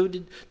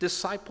 self-deluded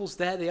disciples.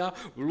 There they are.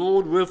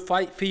 Lord, we'll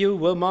fight for you,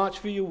 we'll march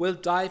for you, we'll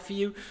die for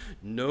you.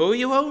 No,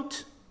 you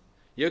won't.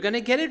 You're going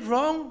to get it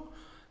wrong.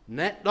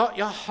 Let not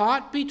your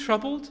heart be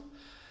troubled.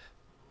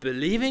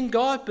 Believe in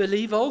God,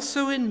 believe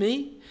also in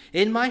me.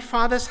 In my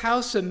Father's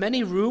house are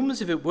many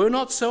rooms. If it were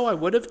not so, I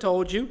would have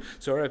told you.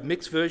 Sorry, I have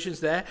mixed versions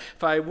there.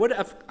 If I would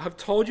have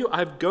told you,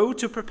 I go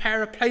to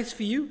prepare a place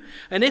for you.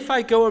 And if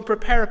I go and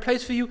prepare a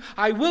place for you,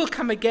 I will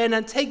come again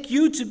and take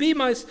you to be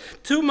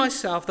to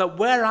myself, that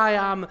where I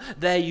am,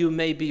 there you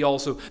may be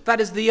also.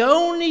 That is the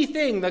only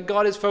thing that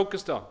God is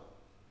focused on.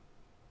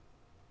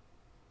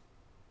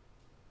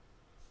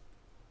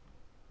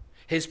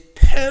 His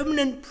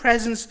permanent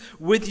presence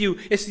with you.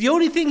 It's the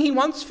only thing he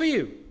wants for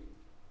you.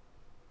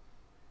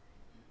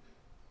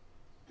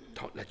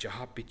 Don't let your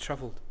heart be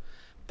troubled.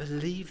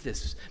 Believe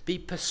this. Be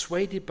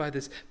persuaded by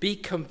this. Be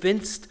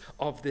convinced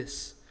of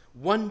this.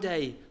 One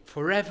day,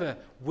 forever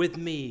with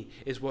me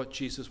is what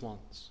Jesus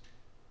wants.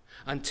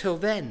 Until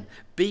then,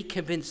 be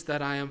convinced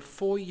that I am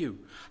for you.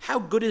 How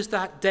good is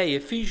that day?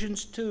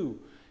 Ephesians 2.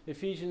 I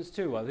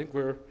think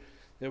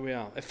there we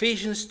are.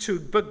 Ephesians 2.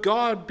 But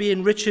God,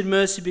 being rich in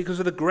mercy because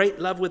of the great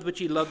love with which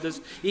he loved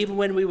us, even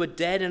when we were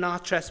dead in our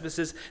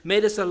trespasses,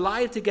 made us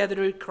alive together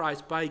with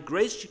Christ. By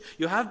grace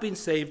you have been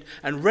saved,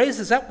 and raised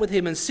us up with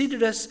him, and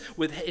seated us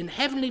in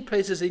heavenly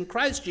places in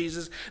Christ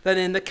Jesus, that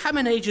in the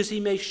coming ages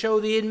he may show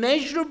the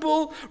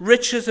immeasurable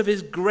riches of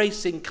his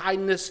grace and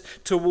kindness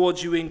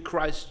towards you in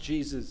Christ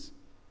Jesus.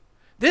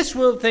 This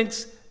world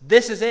thinks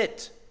this is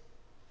it.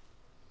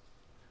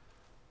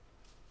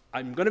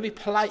 I'm going to be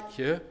polite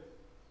here.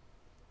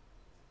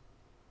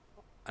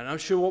 I'm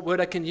not sure what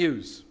word I can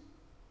use.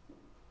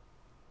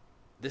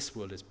 This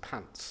world is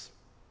pants.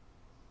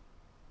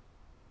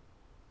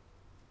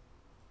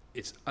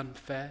 It's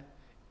unfair.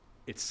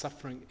 It's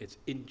suffering. It's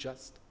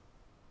unjust.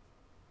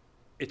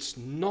 It's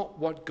not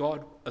what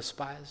God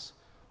aspires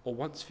or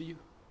wants for you.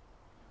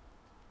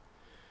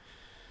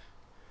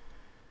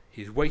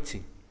 He's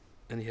waiting,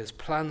 and he has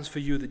plans for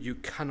you that you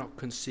cannot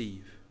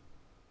conceive.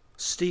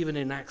 Stephen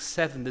in Acts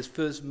 7, this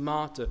first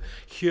martyr,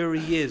 here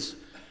he is.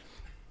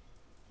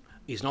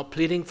 He's not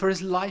pleading for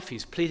his life,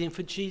 he's pleading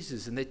for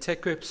Jesus, and they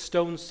take up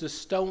stones to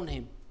stone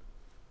him.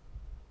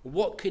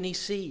 What can he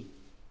see?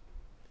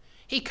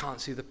 He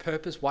can't see the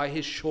purpose why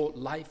his short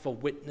life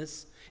of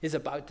witness is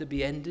about to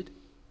be ended,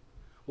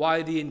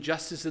 why the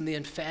injustice and the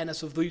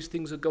unfairness of these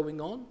things are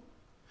going on.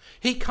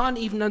 He can't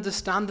even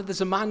understand that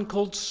there's a man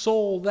called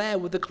Saul there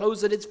with the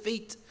clothes at his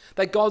feet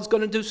that God's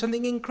going to do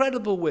something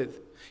incredible with.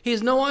 He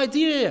has no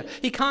idea.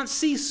 He can't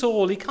see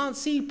Saul. He can't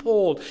see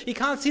Paul. He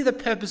can't see the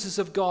purposes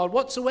of God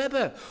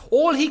whatsoever.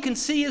 All he can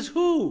see is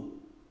who?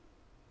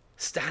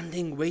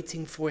 Standing,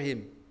 waiting for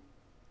him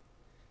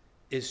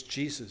is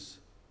Jesus.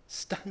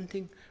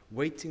 Standing,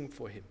 waiting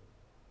for him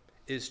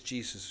is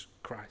Jesus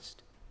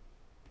Christ.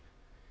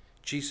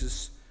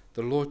 Jesus,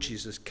 the Lord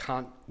Jesus,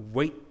 can't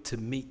wait to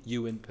meet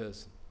you in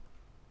person.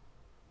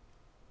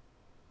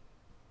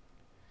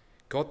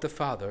 God the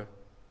Father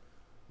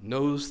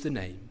knows the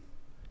name,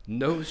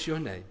 knows your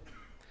name,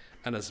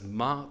 and has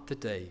marked the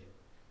day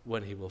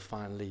when he will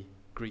finally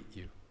greet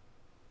you.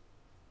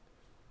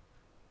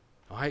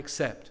 I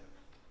accept.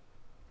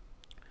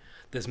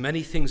 There's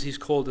many things he's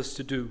called us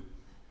to do.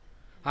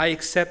 I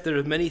accept there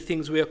are many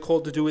things we are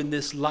called to do in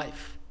this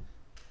life.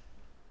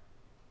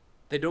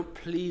 They don't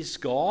please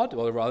God,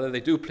 or rather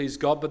they do please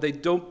God, but they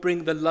don't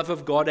bring the love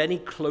of God any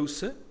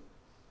closer.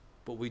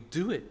 But we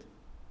do it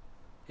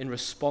in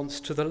response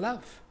to the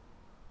love.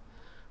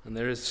 And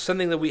there is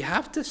something that we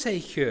have to say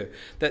here,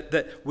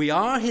 that we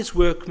are his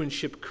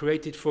workmanship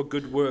created for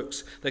good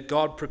works, that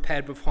God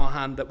prepared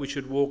beforehand that we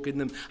should walk in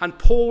them. And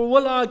Paul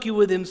will argue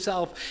with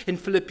himself in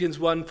Philippians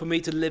 1, for me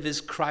to live is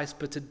Christ,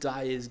 but to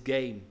die is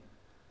gain.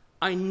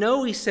 I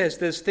know, he says,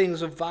 there's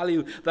things of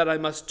value that I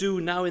must do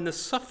now in the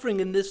suffering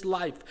in this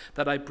life,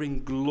 that I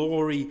bring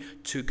glory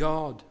to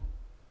God.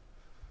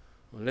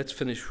 Well, let's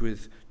finish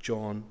with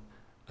John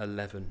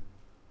 11.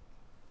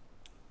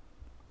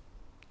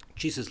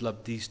 Jesus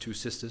loved these two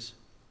sisters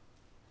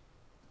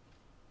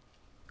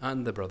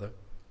and the brother.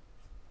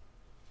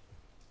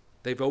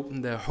 They've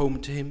opened their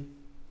home to him.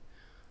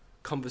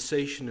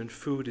 Conversation and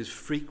food is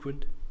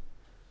frequent.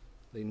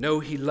 They know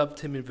he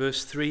loved him. In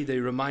verse 3, they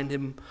remind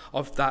him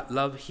of that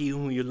love. He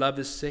whom you love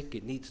is sick.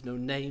 It needs no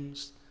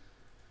names.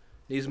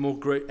 It needs more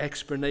great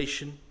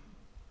explanation.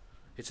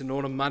 It's an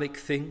automatic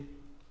thing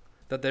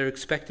that they're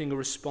expecting a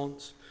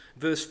response.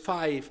 Verse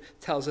 5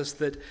 tells us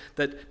that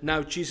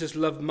now Jesus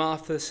loved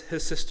Martha, her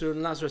sister,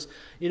 and Lazarus.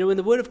 You know, in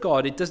the Word of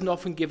God, it doesn't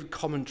often give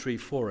commentary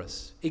for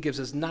us. It gives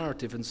us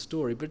narrative and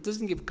story, but it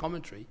doesn't give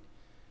commentary.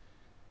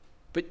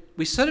 But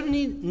we sort of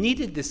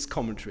needed this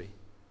commentary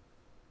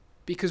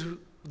because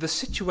the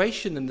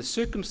situation and the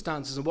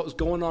circumstances and what was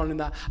going on in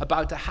that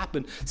about to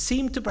happen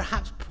seemed to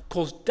perhaps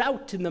cause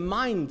doubt in the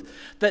mind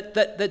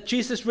that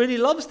Jesus really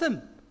loves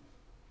them.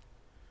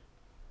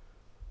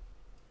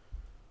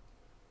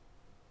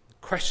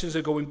 Questions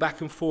are going back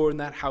and forth in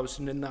that house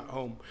and in that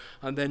home,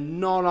 and they're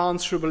not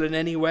answerable in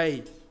any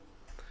way.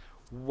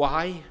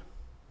 Why?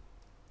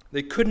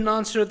 They couldn't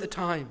answer at the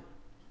time.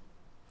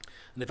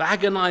 And they've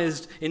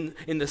agonized in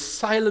the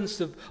silence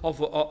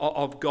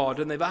of God,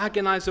 and they've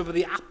agonized over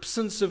the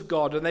absence of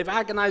God, and they've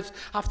agonized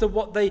after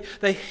what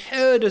they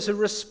heard as a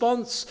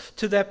response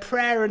to their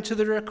prayer and to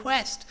the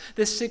request.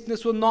 This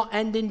sickness will not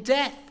end in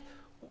death.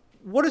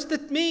 What does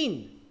that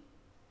mean?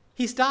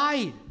 He's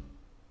died.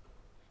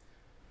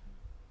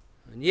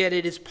 And yet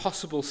it is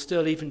possible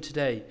still even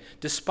today,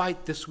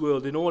 despite this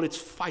world, in all its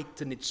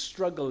fight and its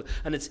struggle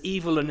and its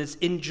evil and its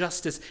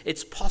injustice,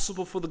 it's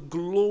possible for the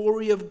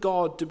glory of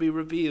God to be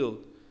revealed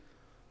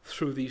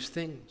through these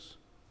things.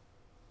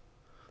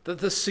 That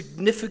the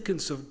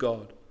significance of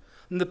God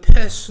and the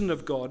person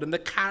of God and the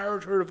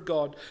character of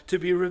God to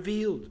be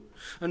revealed.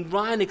 And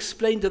Ryan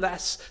explained to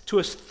us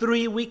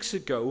 3 weeks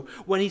ago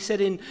when he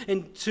said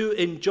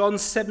in John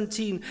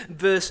 17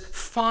 verse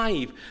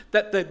 5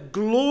 that the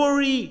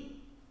glory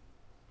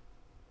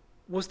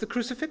was the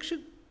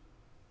crucifixion.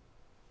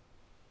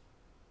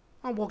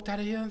 I walked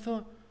out of here and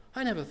thought,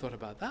 I never thought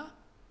about that.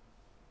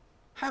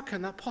 How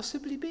can that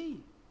possibly be?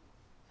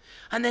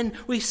 And then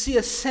we see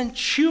a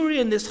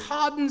centurion, this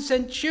hardened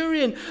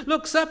centurion,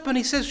 looks up and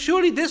he says,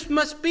 surely this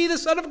must be the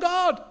Son of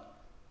God.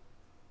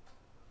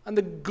 And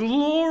the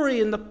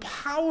glory and the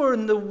power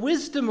and the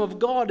wisdom of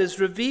God is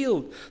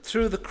revealed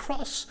through the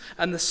cross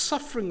and the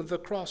suffering of the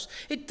cross.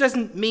 It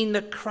doesn't mean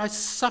that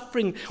Christ's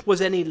suffering was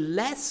any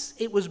less.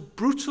 It was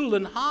brutal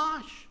and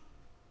harsh.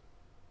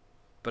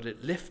 But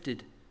it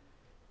lifted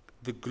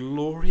the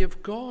glory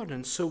of God.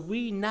 And so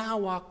we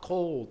now are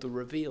called to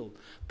reveal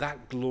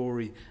that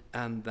glory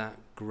and that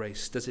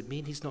grace. Does it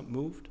mean he's not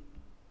moved?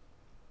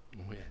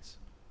 Oh, yes.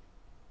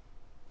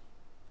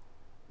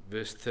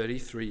 Verse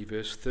 33,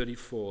 verse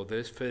 34,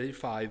 verse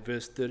 35,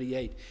 verse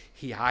 38,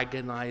 he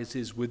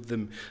agonizes with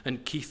them.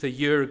 And Keith a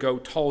year ago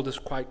told us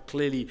quite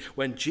clearly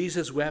when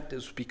Jesus wept, it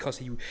was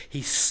because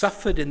he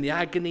suffered in the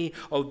agony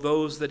of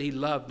those that he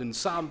loved. And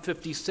Psalm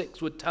 56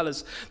 would tell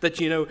us that,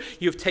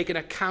 you've taken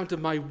account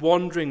of my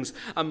wanderings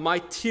and my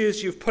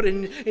tears you've put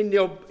in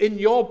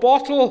your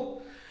bottle.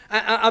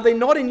 Are they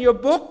not in your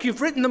book?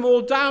 You've written them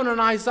all down. And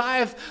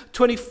Isaiah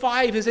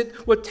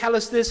 25 will tell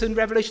us this, and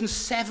Revelation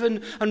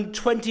 7 and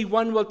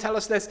 21 will tell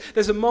us this.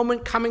 There's a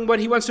moment coming when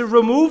he wants to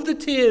remove the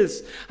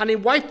tears and he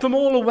wiped them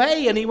all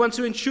away, and he wants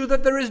to ensure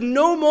that there is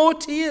no more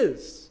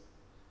tears.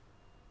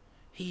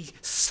 He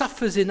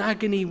suffers in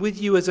agony with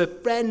you as a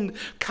friend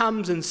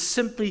comes and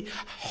simply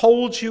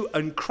holds you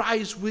and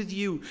cries with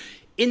you.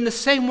 In the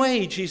same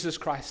way, Jesus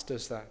Christ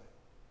does that.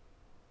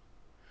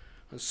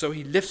 And so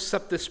he lifts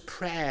up this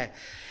prayer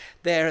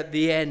there at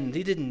the end.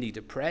 He didn't need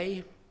to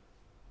pray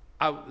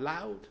out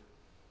loud.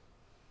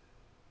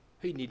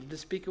 He needed to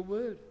speak a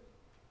word.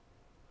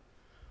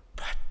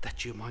 But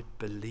that you might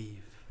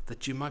believe,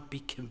 that you might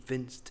be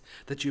convinced,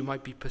 that you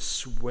might be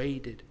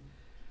persuaded.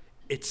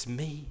 It's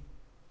me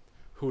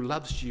who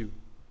loves you.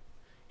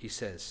 He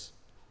says,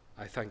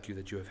 I thank you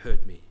that you have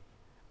heard me,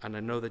 and I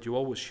know that you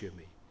always hear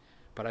me.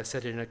 But I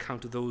said it in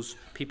account of those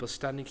people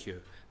standing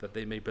here, that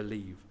they may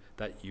believe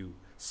that you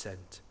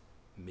sent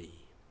me.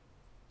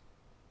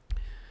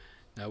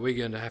 Now we're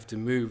going to have to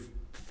move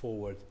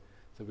forward.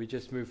 So we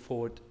just move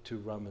forward to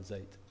Romans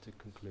 8 to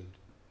conclude.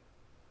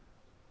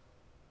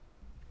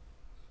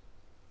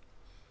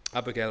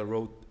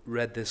 Abigail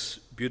read this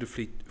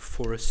beautifully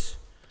for us,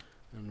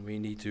 and we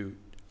need to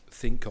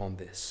think on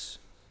this.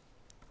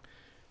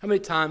 How many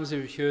times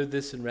have you heard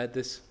this and read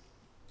this?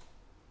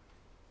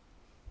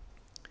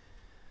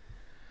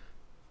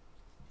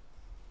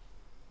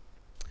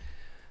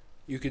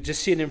 You could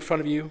just see it in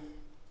front of you.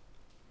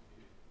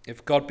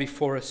 If God be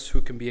for us,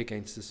 who can be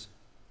against us?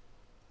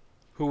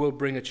 Who will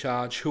bring a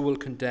charge? Who will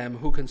condemn?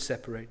 Who can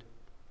separate?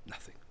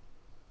 Nothing.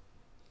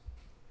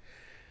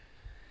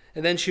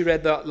 And then she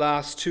read that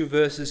last two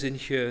verses in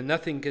here.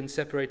 Nothing can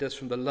separate us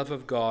from the love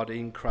of God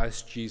in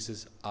Christ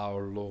Jesus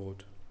our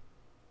Lord.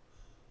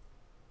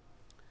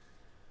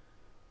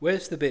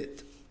 Where's the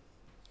bit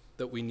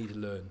that we need to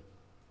learn?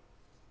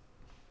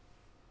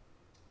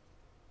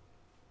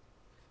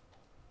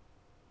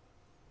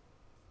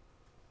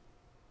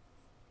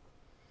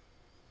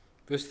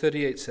 Verse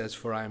 38 says,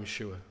 "For I am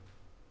sure,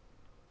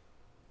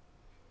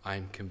 I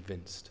am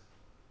convinced,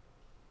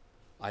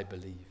 I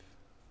believe."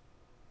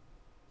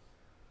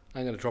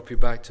 I'm going to drop you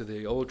back to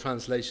the old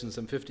translation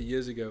some 50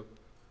 years ago.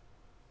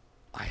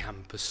 I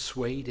am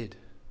persuaded.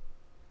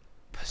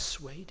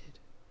 Persuaded.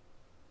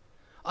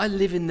 I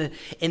live in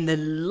the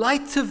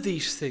light of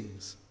these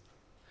things.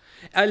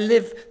 I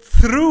live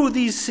through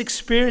these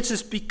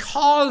experiences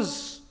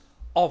because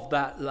of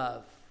that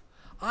love.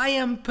 I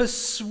am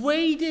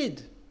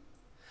persuaded.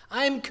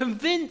 I am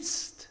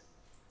convinced.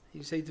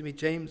 You say to me,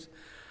 James,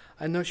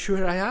 I'm not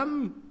sure I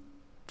am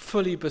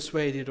fully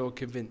persuaded or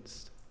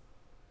convinced.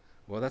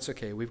 Well, that's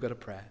okay. We've got a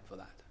prayer for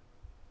that.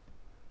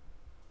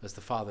 As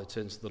the Father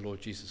turns to the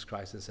Lord Jesus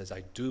Christ and says,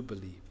 I do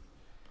believe.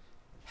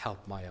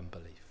 Help my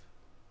unbelief.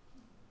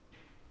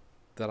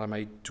 That I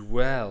may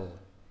dwell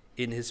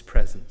in his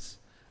presence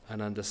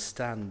and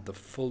understand the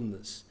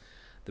fullness,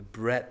 the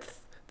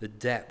breadth, the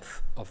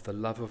depth of the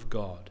love of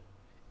God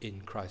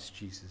in Christ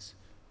Jesus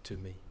to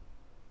me.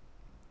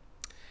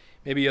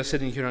 Maybe you're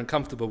sitting here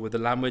uncomfortable with the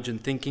language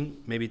and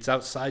thinking. Maybe it's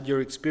outside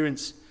your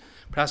experience.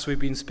 Perhaps we've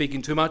been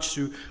speaking too much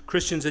to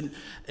Christians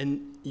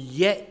and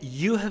yet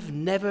you have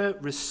never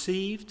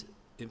received,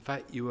 in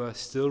fact, you are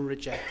still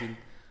rejecting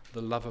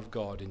the love of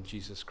God in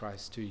Jesus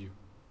Christ to you.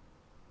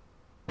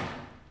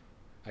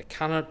 I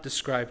cannot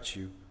describe to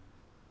you,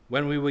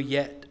 when we were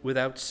yet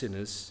without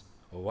sinners,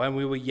 or when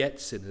we were yet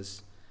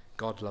sinners,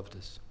 God loved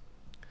us.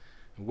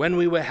 And when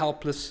we were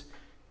helpless,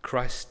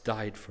 Christ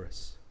died for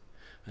us.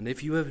 And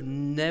if you have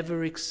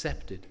never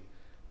accepted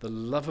the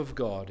love of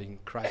God in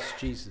Christ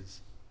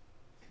Jesus,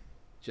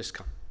 just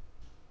come.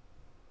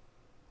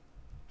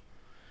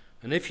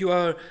 And if you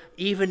are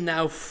even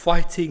now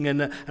fighting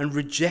and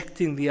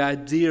rejecting the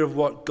idea of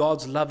what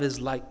God's love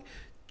is like,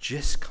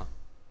 just come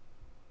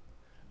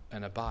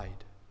and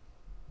abide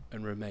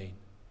and remain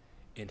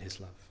in his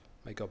love.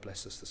 May God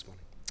bless us this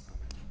morning.